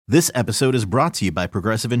This episode is brought to you by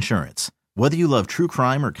Progressive Insurance. Whether you love true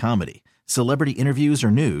crime or comedy, celebrity interviews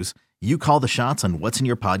or news, you call the shots on what's in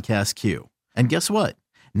your podcast queue. And guess what?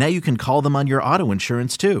 Now you can call them on your auto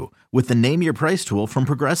insurance too with the Name Your Price tool from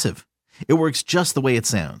Progressive. It works just the way it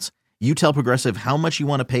sounds. You tell Progressive how much you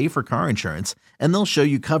want to pay for car insurance, and they'll show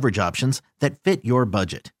you coverage options that fit your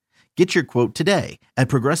budget. Get your quote today at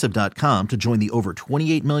Progressive.com to join the over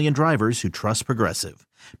 28 million drivers who trust Progressive.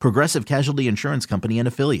 Progressive Casualty Insurance Company and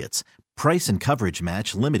Affiliates. Price and coverage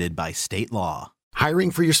match limited by state law. Hiring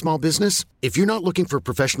for your small business? If you're not looking for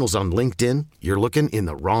professionals on LinkedIn, you're looking in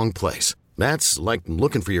the wrong place. That's like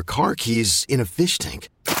looking for your car keys in a fish tank.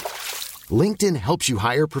 LinkedIn helps you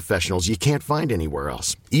hire professionals you can't find anywhere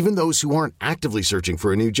else, even those who aren't actively searching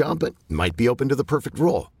for a new job but might be open to the perfect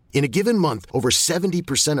role. In a given month, over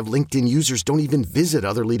 70% of LinkedIn users don't even visit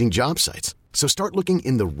other leading job sites. So start looking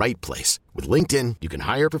in the right place. With LinkedIn, you can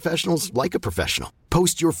hire professionals like a professional.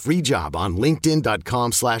 Post your free job on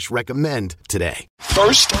linkedin.com/recommend today.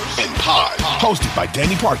 First and Pod, hosted by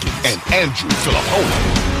Danny Parkins and Andrew Filippone.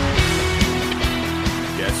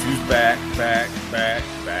 Guess who's back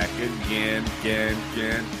again.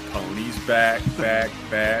 Pony's back.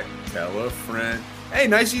 Tell a friend. Hey,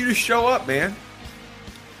 nice of you to show up, man.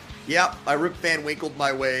 Yep, I Rip Van Winkled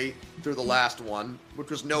my way through the last one,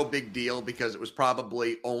 which was no big deal because it was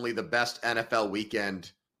probably only the best NFL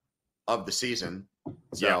weekend of the season.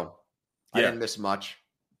 So I didn't miss much.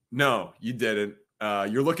 No, you didn't.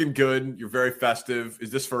 You're looking good. You're very festive.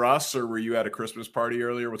 Is this for us, or were you at a Christmas party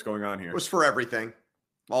earlier? What's going on here? It was for everything.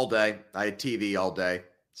 All day. I had TV all day.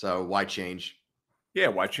 So why change? Yeah,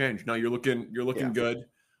 why change? No, you're looking good.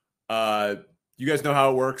 You guys know how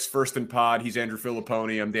it works. First and Pod. He's Andrew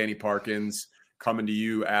Filippone. I'm Danny Parkins, coming to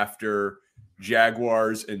you after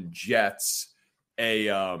Jaguars and Jets.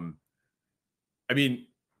 Trevor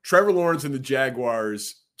Lawrence and the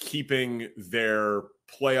Jaguars keeping their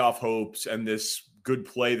playoff hopes and this good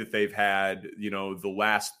play that they've had, the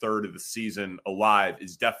last third of the season alive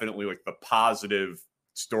is definitely like the positive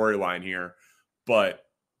storyline here. But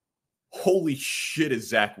holy shit, is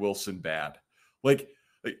Zach Wilson bad? Like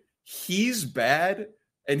he's bad,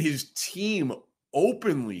 and his team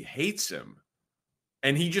openly hates him.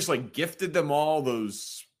 And he just gifted them all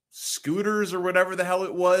those scooters or whatever the hell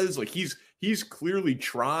it was. Like he's clearly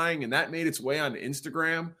trying, and that made its way on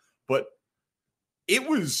Instagram. But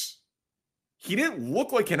he didn't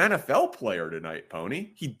look like an NFL player tonight,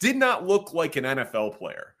 Pony. He did not look like an NFL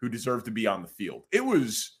player who deserved to be on the field. It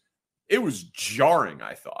was jarring,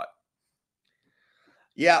 I thought.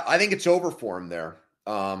 Yeah, I think it's over for him there.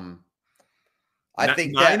 I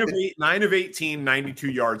think 9 of 18,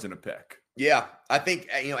 92 yards and a pick. Yeah, I think,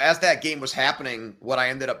 as that game was happening, what I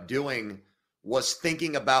ended up doing was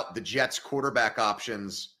thinking about the Jets quarterback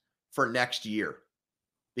options for next year,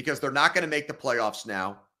 because they're not going to make the playoffs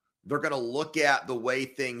now. They're going to look at the way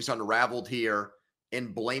things unraveled here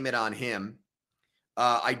and blame it on him.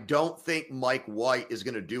 I don't think Mike White is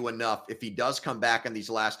going to do enough if he does come back in these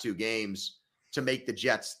last two games to make the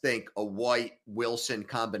Jets think a White-Wilson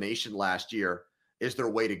combination last year is their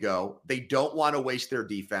way to go. They don't want to waste their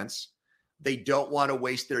defense. They don't want to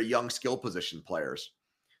waste their young skill position players.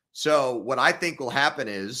 So what I think will happen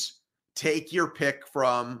is take your pick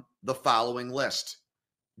from the following list: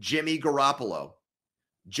 Jimmy Garoppolo,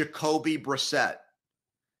 Jacoby Brissett,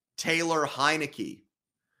 Taylor Heineke.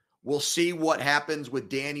 We'll see what happens with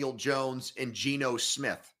Daniel Jones and Geno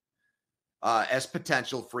Smith as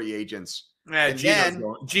potential free agents.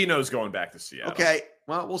 Geno's going back to Seattle. Okay,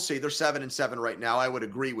 well, we'll see. They're 7-7 right now. I would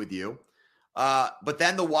agree with you. But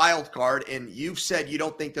then the wild card, and you've said you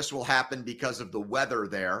don't think this will happen because of the weather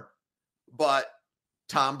there, but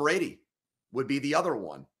Tom Brady would be the other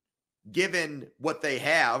one. Given what they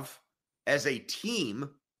have as a team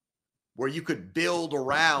where you could build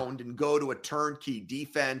around and go to a turnkey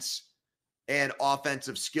defense and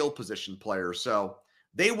offensive skill position players. So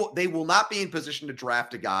they will not be in position to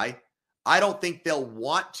draft a guy. I don't think they'll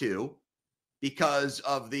want to because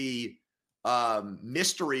of the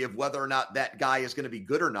mystery of whether or not that guy is going to be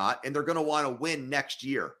good or not. And they're going to want to win next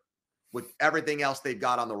year with everything else they've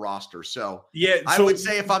got on the roster. So I would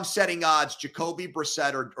say if I'm setting odds, Jacoby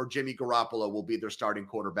Brissett or Jimmy Garoppolo will be their starting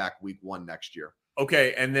quarterback week 1 next year.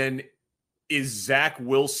 Okay. And then is Zach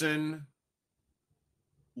Wilson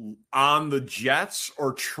on the Jets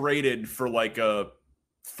or traded for a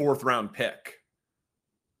 4th round pick?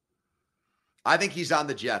 I think he's on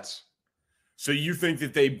the Jets. So you think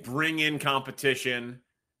that they bring in competition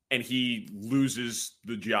and he loses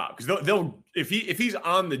the job. Because they'll if he's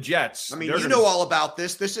on the Jets. I mean, you know all about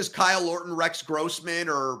this. This is Kyle Orton, Rex Grossman,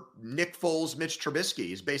 or Nick Foles, Mitch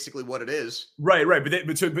Trubisky is basically what it is. Right. But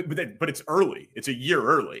it's early. It's a year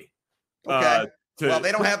early. Okay. Well,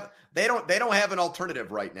 they don't have an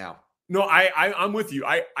alternative right now. No, I'm with you.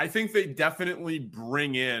 I think they definitely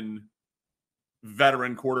bring in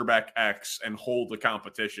veteran quarterback X and hold the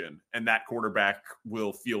competition, and that quarterback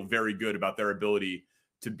will feel very good about their ability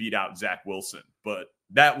to beat out Zach Wilson. But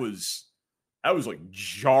that was like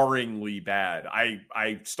jarringly bad.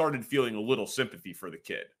 I started feeling a little sympathy for the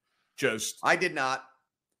kid. I did not.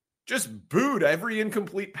 Just booed every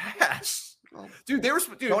incomplete pass. Well, dude,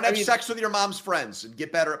 don't have sex with your mom's friends and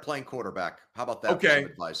get better at playing quarterback. How about that? Okay.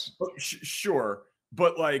 Advice? Sure.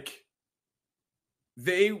 But like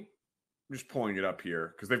I'm just pulling it up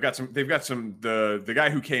here because they've got some the guy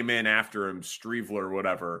who came in after him, Strevler or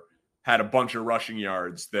whatever, had a bunch of rushing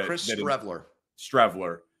yards Chris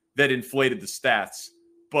Strevler that inflated the stats.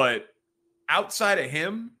 But outside of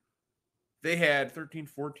him, they had 13,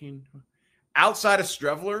 14. Outside of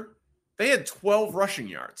Strevler, they had 12 rushing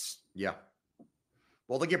yards. Yeah.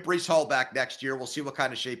 Well, they'll get Breece Hall back next year. We'll see what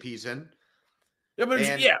kind of shape he's in.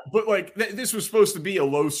 But like this was supposed to be a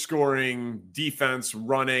low-scoring defense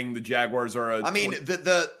running. The Jaguars are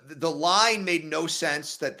the line made no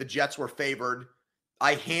sense that the Jets were favored.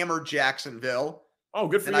 I hammered Jacksonville. Oh,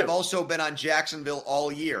 good for you. And I've also been on Jacksonville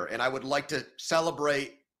all year, and I would like to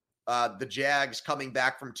celebrate the Jags coming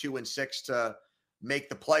back from 2-6 to make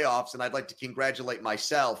the playoffs, and I'd like to congratulate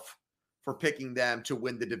myself for picking them to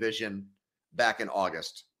win the division back in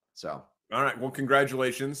August. So, all right. Well,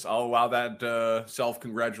 congratulations. I'll allow that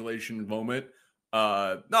self-congratulation moment.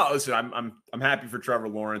 No, listen, I'm happy for Trevor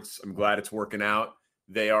Lawrence. I'm glad it's working out.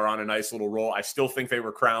 They are on a nice little roll. I still think they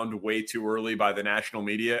were crowned way too early by the national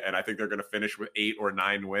media, and I think they're going to finish with 8 or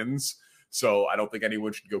 9 wins. So I don't think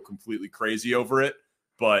anyone should go completely crazy over it,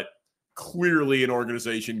 but clearly an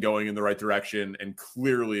organization going in the right direction and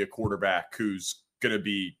clearly a quarterback who's going to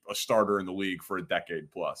be a starter in the league for a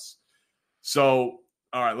decade plus. So,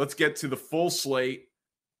 all right, let's get to the full slate.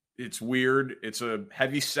 It's weird. It's a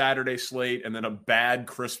heavy Saturday slate and then a bad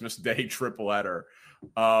Christmas Day tripleheader.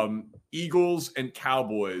 Eagles and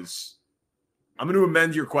Cowboys. I'm going to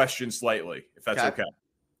amend your question slightly, if that's okay.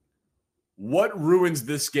 What ruins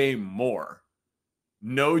this game more?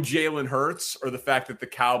 No Jalen Hurts or the fact that the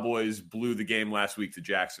Cowboys blew the game last week to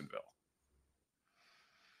Jacksonville?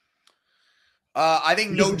 I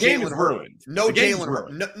think no Jalen Hurts. No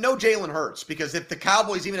Jalen Hurts, because if the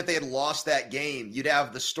Cowboys, even if they had lost that game, you'd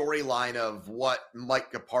have the storyline of what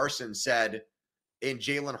Micah Parsons said in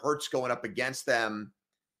Jalen Hurts going up against them.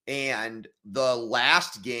 And the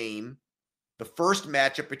last game, the first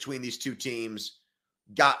matchup between these two teams,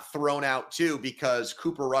 got thrown out too because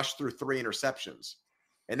Cooper Rush threw 3 interceptions.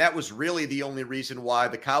 And that was really the only reason why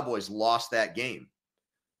the Cowboys lost that game.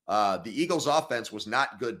 The Eagles' offense was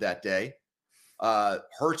not good that day.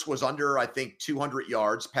 Hurts was under, I think, 200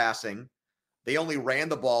 yards passing. They only ran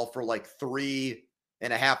the ball for like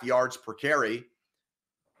 3.5 yards per carry.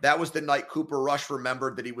 That was the night Cooper Rush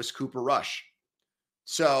remembered that he was Cooper Rush.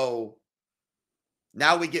 So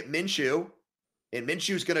now we get Minshew, and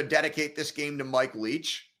Minshew's going to dedicate this game to Mike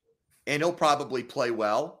Leach, and he'll probably play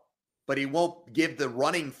well, but he won't give the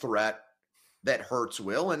running threat that Hurts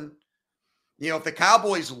will. And, if the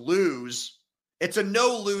Cowboys lose, it's a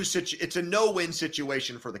no-win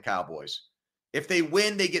situation for the Cowboys. If they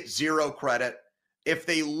win, they get 0 credit. If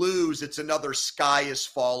they lose, it's another sky is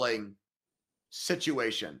falling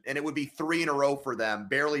situation. And it would be 3 in a row for them,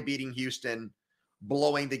 barely beating Houston,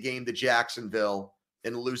 blowing the game to Jacksonville,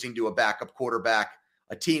 and losing to a backup quarterback,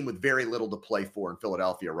 a team with very little to play for in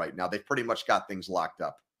Philadelphia right now. They've pretty much got things locked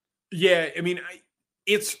up. Yeah, I mean,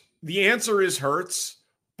 the answer is Hurts,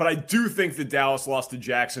 but I do think the Dallas loss to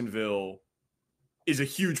Jacksonville is a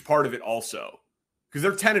huge part of it also, because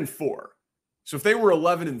they're 10-4. So if they were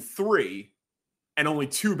 11-3 and only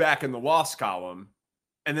 2 back in the loss column,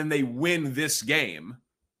 and then they win this game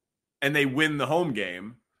and they win the home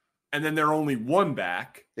game, and then they're only 1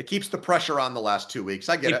 back. It keeps the pressure on the last 2 weeks.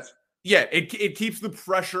 I get it. Yeah, it keeps the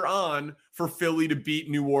pressure on for Philly to beat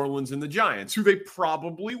New Orleans and the Giants, who they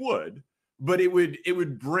probably would, but it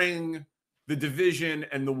would bring the division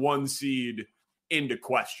and the 1 seed into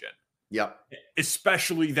question. Yep.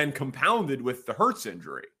 Especially then compounded with the Hurts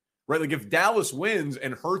injury, right? Like if Dallas wins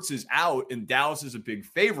and Hurts is out and Dallas is a big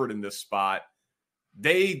favorite in this spot,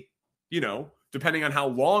 they, depending on how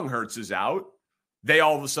long Hurts is out, they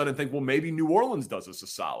all of a sudden think, well, maybe New Orleans does us a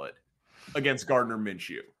solid against Gardner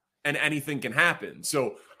Minshew, and anything can happen.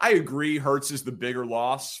 So I agree. Hurts is the bigger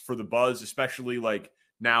loss for the Buzz, especially like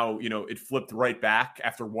Now, it flipped right back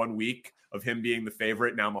after 1 week of him being the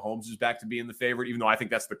favorite. Now Mahomes is back to being the favorite, even though I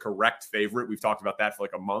think that's the correct favorite. We've talked about that for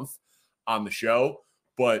like a month on the show.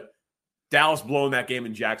 But Dallas blowing that game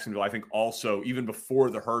in Jacksonville, I think also, even before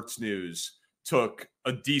the Hurts news, took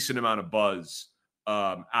a decent amount of buzz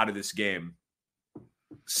out of this game.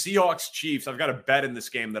 Seahawks Chiefs, I've got a bet in this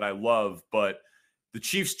game that I love, but the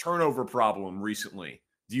Chiefs turnover problem recently,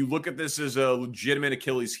 do you look at this as a legitimate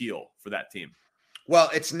Achilles heel for that team? Well,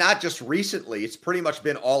 it's not just recently. It's pretty much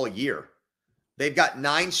been all year. They've got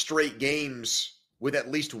 9 straight games with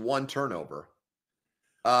at least 1 turnover.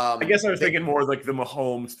 I guess I was thinking more like the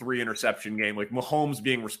Mahomes 3 interception game, like Mahomes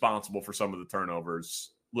being responsible for some of the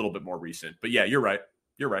turnovers, a little bit more recent. But yeah, you're right.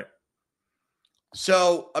 You're right.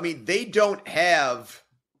 So, I mean, they don't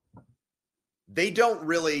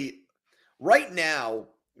really, right now,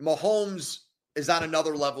 Mahomes is on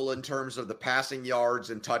another level in terms of the passing yards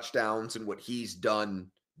and touchdowns and what he's done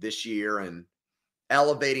this year and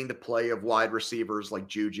elevating the play of wide receivers like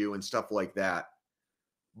Juju and stuff like that.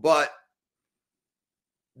 But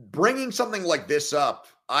bringing something like this up,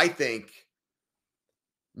 I think,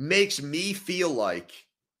 makes me feel like,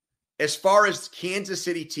 as far as Kansas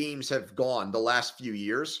City teams have gone the last few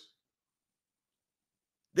years,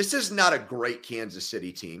 this is not a great Kansas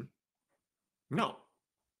City team. No.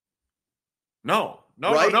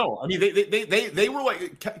 Right? No. I mean, they were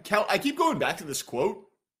like, I keep going back to this quote,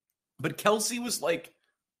 but Kelsey was like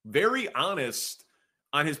very honest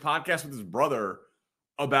on his podcast with his brother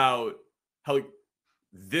about how like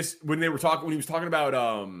when he was talking about,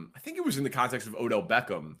 I think it was in the context of Odell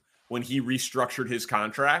Beckham when he restructured his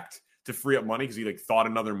contract to free up money because he like thought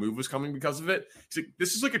another move was coming because of it. He's like,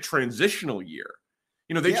 this is like a transitional year.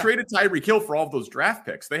 They traded Tyreek Hill for all of those draft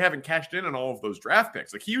picks. They haven't cashed in on all of those draft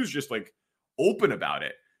picks. Like he was just like open about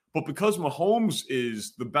it. But because Mahomes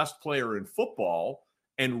is the best player in football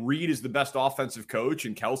and Reed is the best offensive coach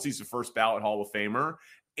and Kelsey's the first ballot Hall of Famer,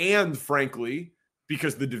 and frankly,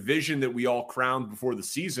 because the division that we all crowned before the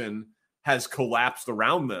season has collapsed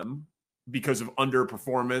around them because of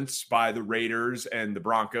underperformance by the Raiders and the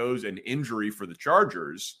Broncos and injury for the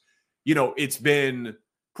Chargers, it's been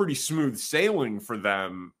pretty smooth sailing for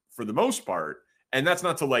them for the most part. And that's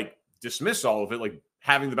not to like dismiss all of it. Like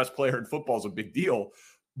having the best player in football is a big deal,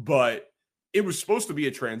 but it was supposed to be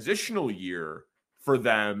a transitional year for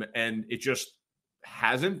them. And it just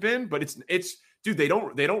hasn't been, but it's dude, they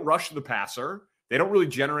don't rush the passer. They don't really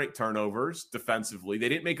generate turnovers defensively. They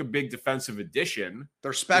didn't make a big defensive addition.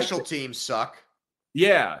 Their special teams suck.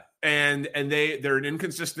 Yeah. And they're an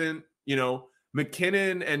inconsistent,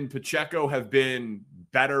 McKinnon and Pacheco have been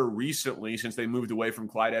better recently since they moved away from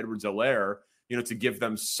Clyde Edwards-Helaire, to give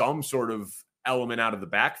them some sort of element out of the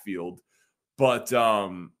backfield. But,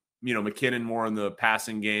 McKinnon more in the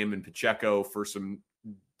passing game and Pacheco for some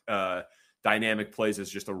dynamic plays as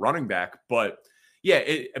just a running back. But, yeah,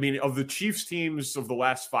 of the Chiefs teams of the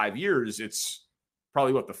last 5 years, it's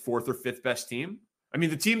probably, the 4th or 5th best team? I mean,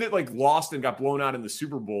 the team that, lost and got blown out in the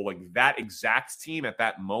Super Bowl, that exact team at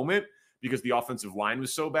that moment, because the offensive line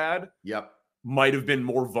was so bad, might have been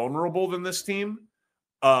more vulnerable than this team.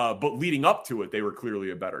 But leading up to it, they were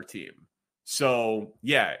clearly a better team. So,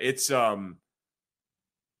 yeah, it's but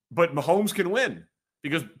Mahomes can win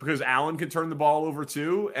because Allen can turn the ball over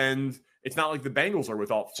too, and it's not like the Bengals are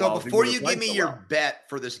without flaws. So before you give me your bet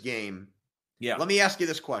for this game, let me ask you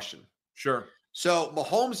this question. Sure. So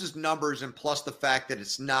Mahomes' numbers and plus the fact that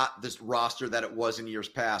it's not this roster that it was in years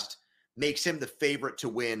past makes him the favorite to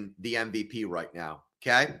win the MVP right now.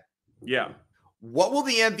 Okay? Yeah. What will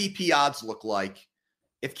the MVP odds look like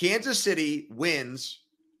if Kansas City wins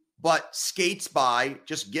but skates by,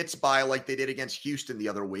 just gets by like they did against Houston the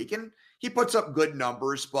other week? And he puts up good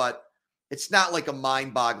numbers, but it's not like a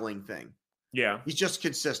mind-boggling thing. Yeah. He's just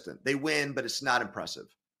consistent. They win, but it's not impressive.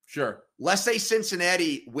 Sure. Let's say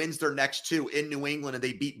Cincinnati wins their next 2 in New England and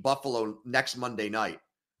they beat Buffalo next Monday night.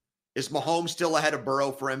 Is Mahomes still ahead of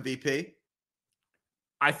Burrow for MVP?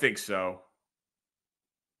 I think so.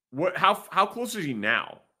 How close is he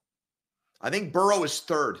now? I think Burrow is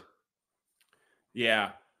 3rd.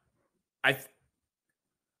 Yeah. I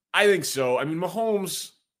think so. I mean,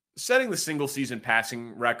 Mahomes setting the single season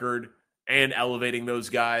passing record and elevating those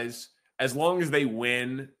guys, as long as they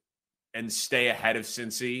win and stay ahead of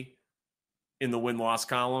Cincy in the win-loss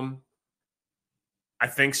column, I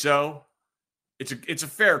think so. It's a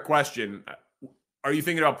fair question. Are you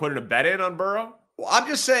thinking about putting a bet in on Burrow? Well, I'm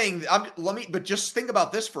just saying, but just think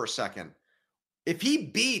about this for a second. If he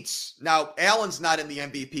beats, now Allen's not in the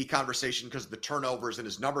MVP conversation because the turnovers and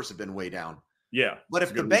his numbers have been way down. Yeah. But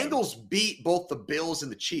if the Bengals beat both the Bills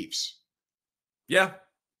and the Chiefs. Yeah.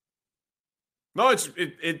 No, but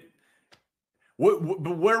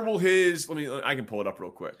where will I can pull it up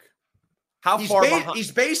real quick. How far behind?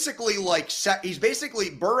 He's basically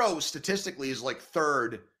Burrow statistically is like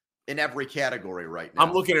third in every category right now.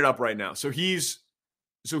 I'm looking it up right now. So he is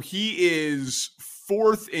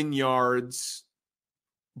fourth in yards,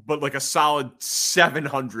 but like a solid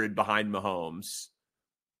 700 behind Mahomes.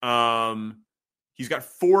 He's got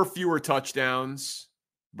 4 fewer touchdowns.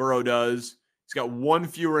 Burrow does. He's got 1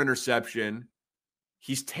 fewer interception.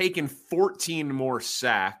 He's taken 14 more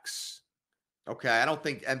sacks. Okay, I don't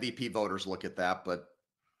think MVP voters look at that, but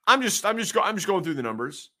I'm just going through the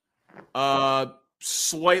numbers.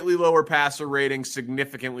 Slightly lower passer rating,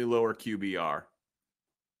 significantly lower QBR.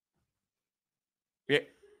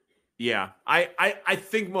 Yeah. I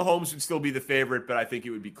think Mahomes would still be the favorite, but I think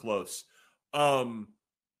it would be close.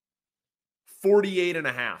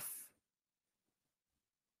 48.5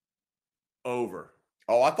 over.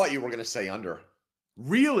 Oh, I thought you were going to say under.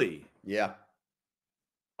 Really? Yeah.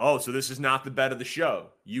 Oh, so this is not the bet of the show.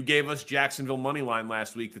 You gave us Jacksonville money line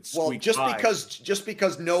last week. That's just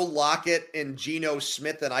because no Lockett and Geno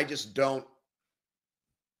Smith, and I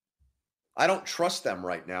don't trust them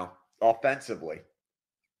right now offensively.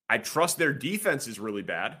 I trust their defense is really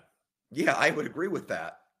bad. Yeah, I would agree with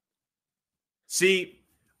that. See,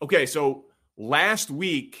 okay, so last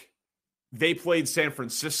week they played San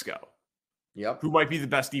Francisco. Yep. Who might be the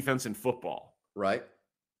best defense in football. Right.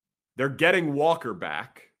 They're getting Walker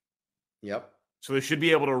back. Yep. So they should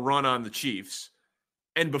be able to run on the Chiefs.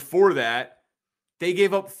 And before that, they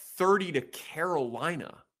gave up 30 to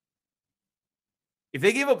Carolina. If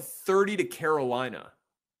they gave up 30 to Carolina,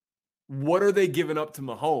 what are they giving up to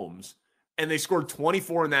Mahomes? And they scored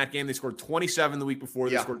 24 in that game. They scored 27 the week before.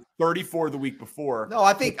 They scored 34 the week before. No,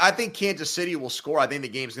 I think Kansas City will score. I think the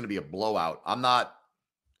game's going to be a blowout.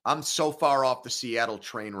 I'm so far off the Seattle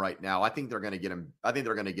train right now. I think they're going to get him. I think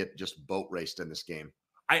they're going to get just boat raced in this game.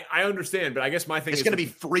 I understand, but I guess my thing is it's going to be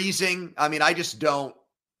freezing. I mean, I just don't.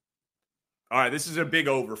 All right, this is a big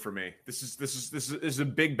over for me. This is a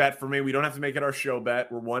big bet for me. We don't have to make it our show bet.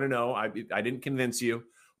 We're 1-0. I didn't convince you,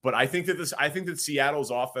 but I think that Seattle's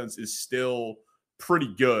offense is still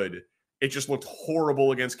pretty good. It just looked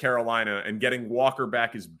horrible against Carolina, and getting Walker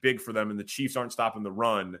back is big for them, and the Chiefs aren't stopping the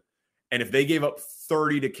run. And if they gave up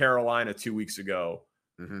 30 to Carolina 2 weeks ago,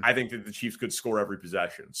 I think that the Chiefs could score every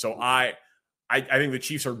possession. So I think the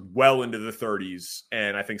Chiefs are well into the 30s,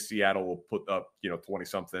 and I think Seattle will put up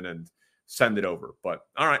 20-something and send it over. But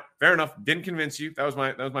all right, fair enough. Didn't convince you. That was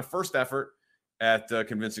my first effort at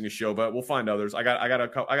convincing a show, but we'll find others. I got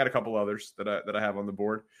a couple others that I have on the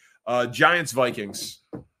board. Giants Vikings,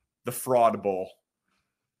 the Fraud Bowl.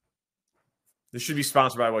 This should be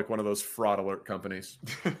sponsored by like one of those fraud alert companies.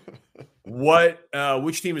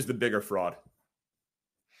 Which team is the bigger fraud?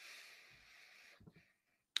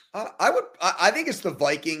 I think it's the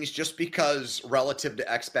Vikings just because relative to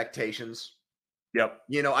expectations. Yep.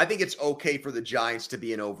 I think it's okay for the Giants to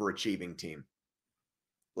be an overachieving team.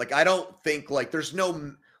 Like, I don't think there's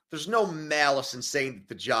no malice in saying that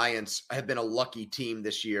the Giants have been a lucky team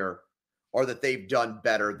this year or that they've done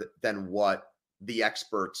better than what the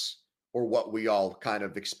experts or what we all kind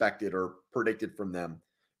of expected or predicted from them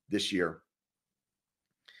this year.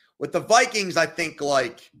 With the Vikings, I think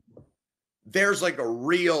there's a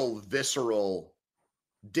real visceral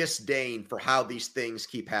disdain for how these things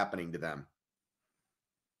keep happening to them.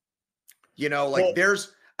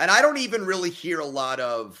 And I don't even really hear a lot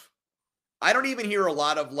of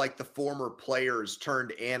the former players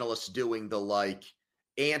turned analysts doing the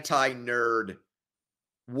anti-nerd,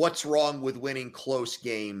 what's wrong with winning close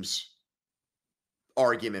games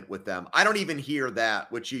argument with them. I don't even hear that,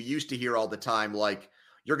 which you used to hear all the time.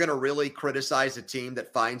 You're going to really criticize a team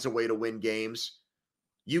that finds a way to win games.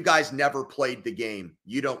 You guys never played the game.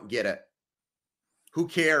 You don't get it. Who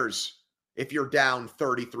cares if you're down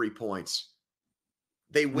 33 points?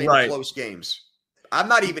 They win close games. I'm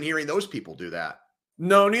not even hearing those people do that.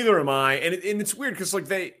 No, neither am I. And it's weird because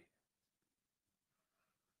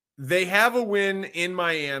they have a win in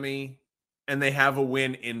Miami and they have a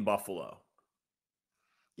win in Buffalo.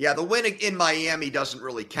 Yeah, the win in Miami doesn't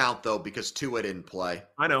really count though because Tua didn't play.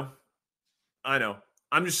 I know.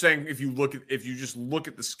 I'm just saying if you just look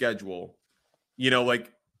at the schedule, a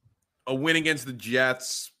win against the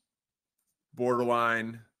Jets,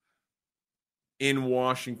 borderline, in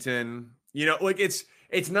Washington,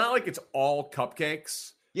 it's not like it's all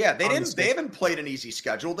cupcakes. Yeah, they haven't played an easy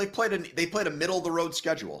schedule. They played a middle of the road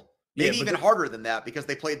schedule. Maybe even harder than that because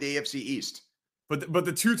they played the AFC East. But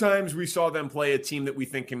the 2 times we saw them play a team that we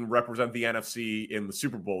think can represent the NFC in the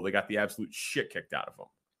Super Bowl, they got the absolute shit kicked out of them.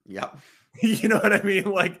 Yep. You know what I mean?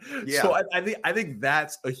 Like, Yeah. so I think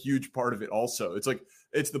that's a huge part of it also. It's like,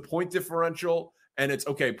 it's the point differential, and it's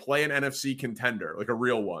okay, play an NFC contender, like a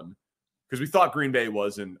real one. Because we thought Green Bay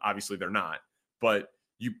was, and obviously they're not. But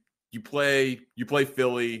you play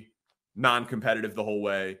Philly, non-competitive the whole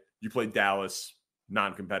way. You play Dallas,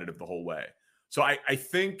 non-competitive the whole way. So I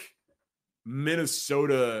think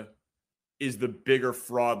Minnesota is the bigger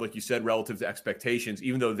fraud, like you said, relative to expectations,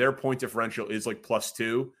 even though their point differential is like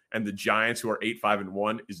 +2, and the Giants, who are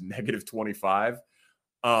 8-5-1, is -25.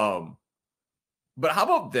 But how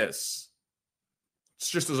about this? It's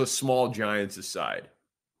just as a small Giants aside.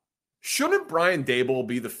 Shouldn't Brian Daboll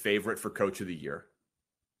be the favorite for Coach of the Year?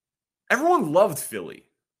 Everyone loved Philly.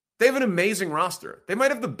 They have an amazing roster. They might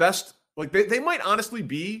have the best, like they might honestly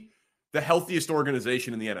be the healthiest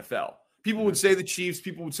organization in the NFL. People would say the Chiefs,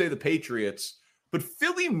 people would say the Patriots, but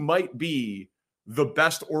Philly might be the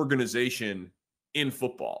best organization in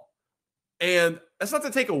football. And that's not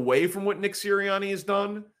to take away from what Nick Sirianni has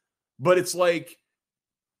done, but it's like,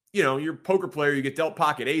 you know, you're a poker player, you get dealt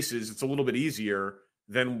pocket aces, it's a little bit easier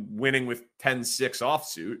than winning with 10-6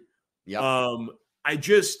 offsuit. Yep.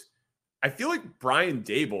 I feel like Brian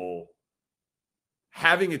Daboll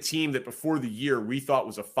having a team that before the year we thought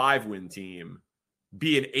was a 5-win team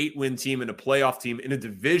be an 8-win team and a playoff team in a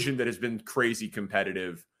division that has been crazy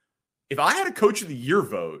competitive. If I had a Coach of the Year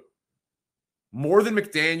vote, more than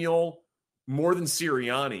McDaniel, more than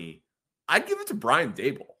Sirianni, I'd give it to Brian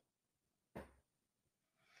Daboll.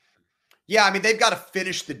 Yeah, I mean, they've got to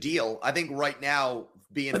finish the deal. I think right now,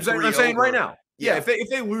 I'm saying right now. Yeah, if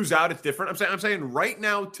they lose out, it's different. I'm saying right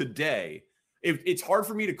now, today, it's hard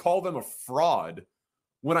for me to call them a fraud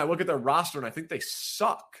when I look at their roster and I think they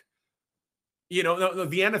suck. You know,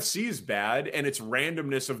 the NFC is bad, and it's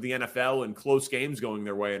randomness of the NFL and close games going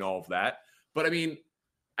their way and all of that. But I mean,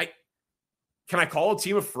 can I call a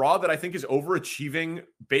team a fraud that I think is overachieving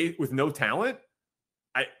with no talent?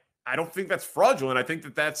 I don't think that's fraudulent. I think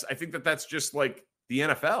that that's just like the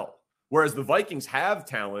NFL. Whereas the Vikings have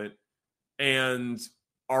talent and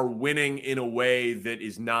are winning in a way that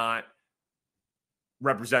is not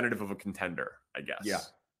representative of a contender, I guess. Yeah.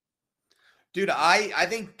 Dude, I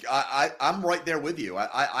think I'm right there with you.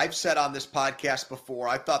 I've said on this podcast before,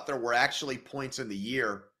 I thought there were actually points in the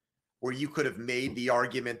year where you could have made the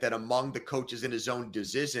argument that among the coaches in his own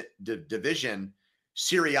division,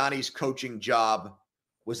 Sirianni's coaching job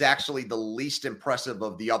was actually the least impressive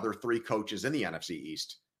of the other three coaches in the NFC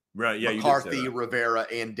East. Right, yeah. McCarthy, Rivera,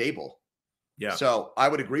 and Daboll. Yeah. So I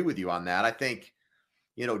would agree with you on that. I think,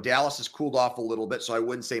 you know, Dallas has cooled off a little bit, so I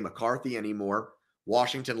wouldn't say McCarthy anymore.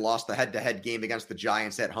 Washington lost the head-to-head game against the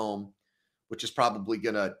Giants at home, which is probably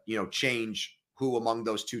going to, you know, change who among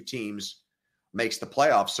those two teams makes the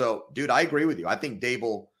playoffs. So, dude, I agree with you. I think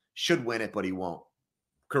Daboll should win it, but he won't.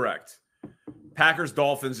 Correct.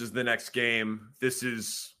 Packers-Dolphins is the next game. This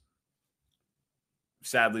is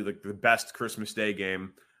sadly like the best Christmas Day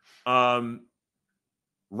game.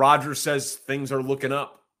 Rodgers says things are looking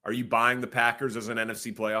up. Are you buying the Packers as an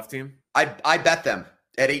NFC playoff team? I bet them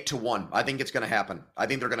at 8-1. I think it's going to happen. I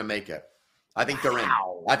think they're going to make it. I think they're in.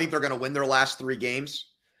 I think they're going to win their last 3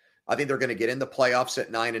 games. I think they're going to get in the playoffs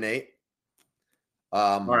at 9-8.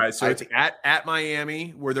 All right, so it's at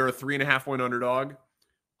Miami, where they're a 3.5-point underdog,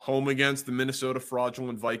 home against the Minnesota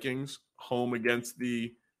fraudulent Vikings, home against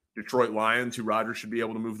the Detroit Lions, who Rodgers should be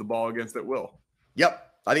able to move the ball against at will. Yep.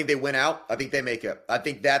 I think they win out. I think they make it. I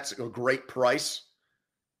think that's a great price.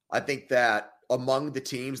 I think that among the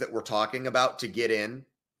teams that we're talking about to get in,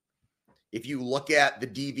 if you look at the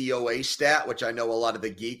DVOA stat, which I know a lot of the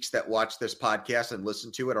geeks that watch this podcast and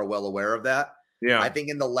listen to it are well aware of that. Yeah. I think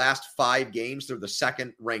in the last 5 games, they're the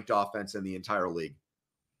second ranked offense in the entire league.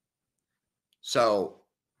 So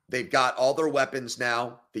they've got all their weapons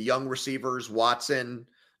now. The young receivers, Watson,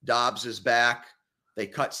 Dobbs is back. They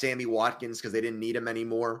cut Sammy Watkins because they didn't need him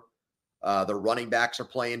anymore. The running backs are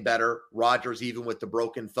playing better. Rodgers, even with the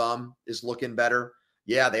broken thumb, is looking better.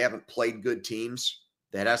 Yeah, they haven't played good teams.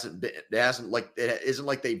 It isn't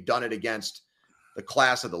like they've done it against the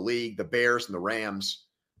class of the league, the Bears and the Rams.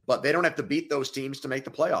 But they don't have to beat those teams to make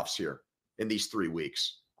the playoffs here in these 3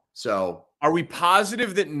 weeks. So, are we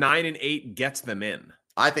positive that 9-8 gets them in?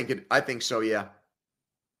 I think so. Yeah.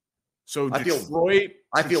 So I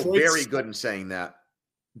feel very good in saying that.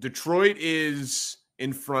 Detroit is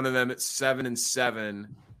in front of them at 7-7,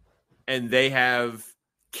 and they have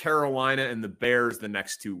Carolina and the Bears the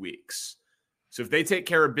next 2 weeks. So if they take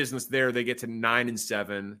care of business there, they get to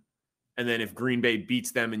 9-7. And then if Green Bay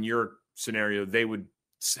beats them in your scenario, they would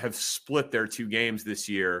have split their 2 games this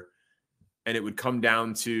year. And it would come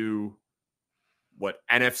down to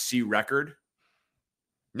NFC record.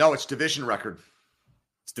 No, it's division record.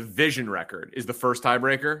 It's division record is the first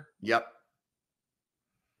tiebreaker. Yep.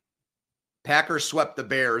 Packers swept the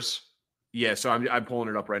Bears. Yeah, so I'm pulling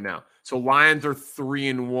it up right now. So Lions are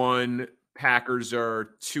 3-1. Packers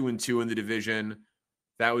are 2-2 in the division.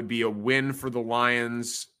 That would be a win for the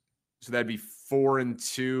Lions. So that'd be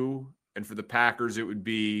 4-2. And for the Packers, it would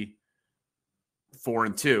be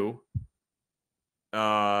 4-2.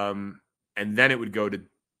 And then it would go to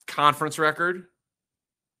conference record.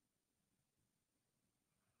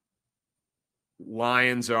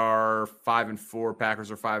 Lions are 5-4. Packers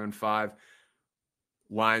are 5-5.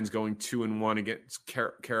 Lions going 2-1 against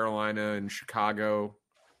Carolina and Chicago.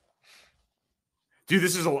 Dude,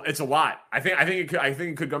 it's a lot. I think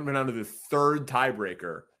it could come down to the third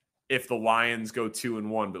tiebreaker if the Lions go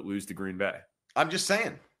 2-1 but lose to Green Bay. I'm just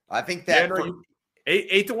saying. I think that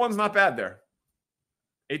 8-1's not bad there.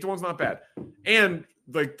 8-1's not bad. And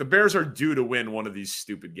like the Bears are due to win one of these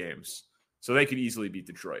stupid games. So they could easily beat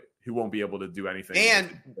Detroit, who won't be able to do anything.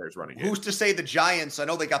 And Bears running who's to say the Giants, I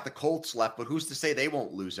know they got the Colts left, but who's to say they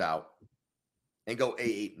won't lose out and go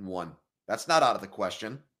 8-1? That's not out of the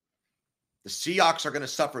question. The Seahawks are going to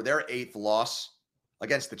suffer their 8th loss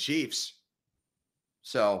against the Chiefs.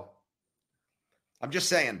 So I'm just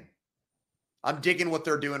saying, I'm digging what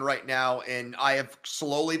they're doing right now. And I have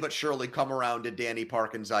slowly but surely come around to Danny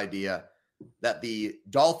Parkin's idea that the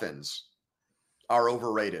Dolphins are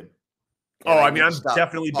overrated. And I'm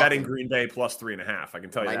definitely betting Green Bay plus 3.5. I can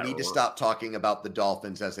tell you that. I need to stop talking about the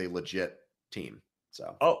Dolphins as a legit team.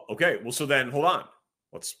 So. Oh, okay. Well, so then hold on.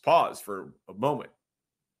 Let's pause for a moment.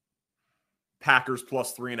 Packers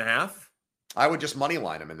plus 3.5. I would just money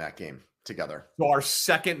line them in that game together. So our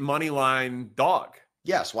second money line dog.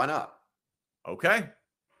 Yes, why not? Okay.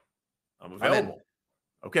 I'm available.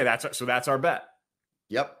 Okay, that's our bet.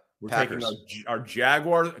 Yep. We're Packers. taking our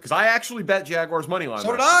Jaguars, because I actually bet Jaguars money line.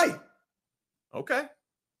 So did I. Okay.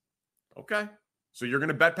 So you're going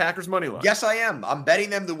to bet Packers money line? Yes, I am. I'm betting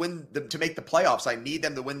them to win to make the playoffs. I need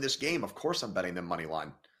them to win this game. Of course, I'm betting them money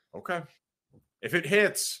line. Okay. If it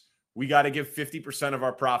hits, we got to give 50% of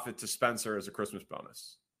our profit to Spencer as a Christmas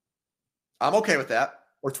bonus. I'm okay with that.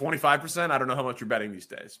 Or 25%. I don't know how much you're betting these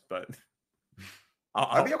days, but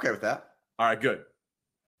I'll be okay with that. All right, good.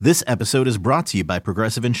 This episode is brought to you by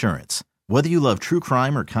Progressive Insurance. Whether you love true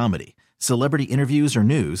crime or comedy, celebrity interviews or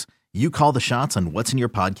news, you call the shots on what's in your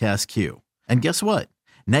podcast queue. And guess what?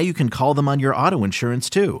 Now you can call them on your auto insurance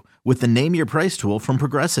too with the Name Your Price tool from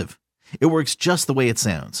Progressive. It works just the way it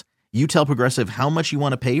sounds. You tell Progressive how much you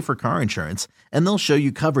want to pay for car insurance, and they'll show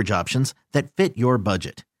you coverage options that fit your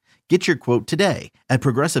budget. Get your quote today at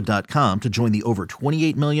Progressive.com to join the over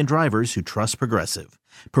 28 million drivers who trust Progressive.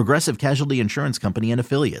 Progressive Casualty Insurance Company and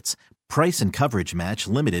Affiliates. Price and coverage match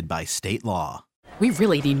limited by state law. We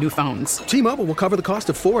really need new phones. T-Mobile will cover the cost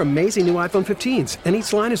of 4 amazing new iPhone 15s, and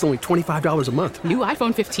each line is only $25 a month. New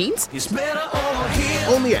iPhone 15s? It's better over here.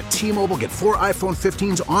 Only at T-Mobile, get 4 iPhone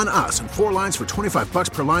 15s on us and 4 lines for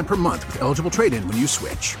 $25 per line per month with eligible trade-in when you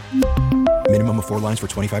switch. Minimum of 4 lines for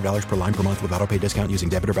 $25 per line per month with autopay discount using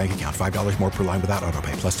debit or bank account. $5 more per line without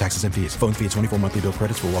autopay, plus taxes and fees. Phone fee at 24 monthly bill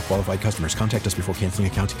credits for well-qualified customers. Contact us before canceling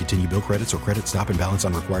account to continue bill credits or credit stop and balance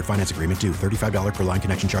on required finance agreement due. $35 per line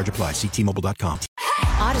connection charge applies. See T-Mobile.com.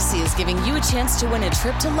 Odyssey is giving you a chance to win a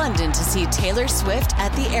trip to London to see Taylor Swift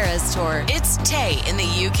at the Eras Tour. It's Tay in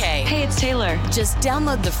the UK. Hey, it's Taylor. Just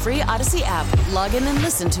download the free Odyssey app, log in and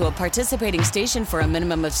listen to a participating station for a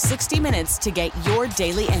minimum of 60 minutes to get your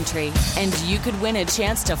daily entry. And you could win a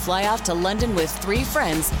chance to fly off to London with 3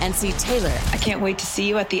 friends and see Taylor. I can't wait to see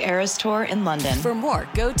you at the Eras Tour in London. For more,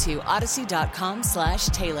 go to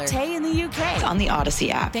odyssey.com/Taylor. Tay in the UK. On the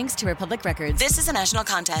Odyssey app. Thanks to Republic Records. This is a national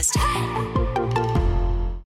contest.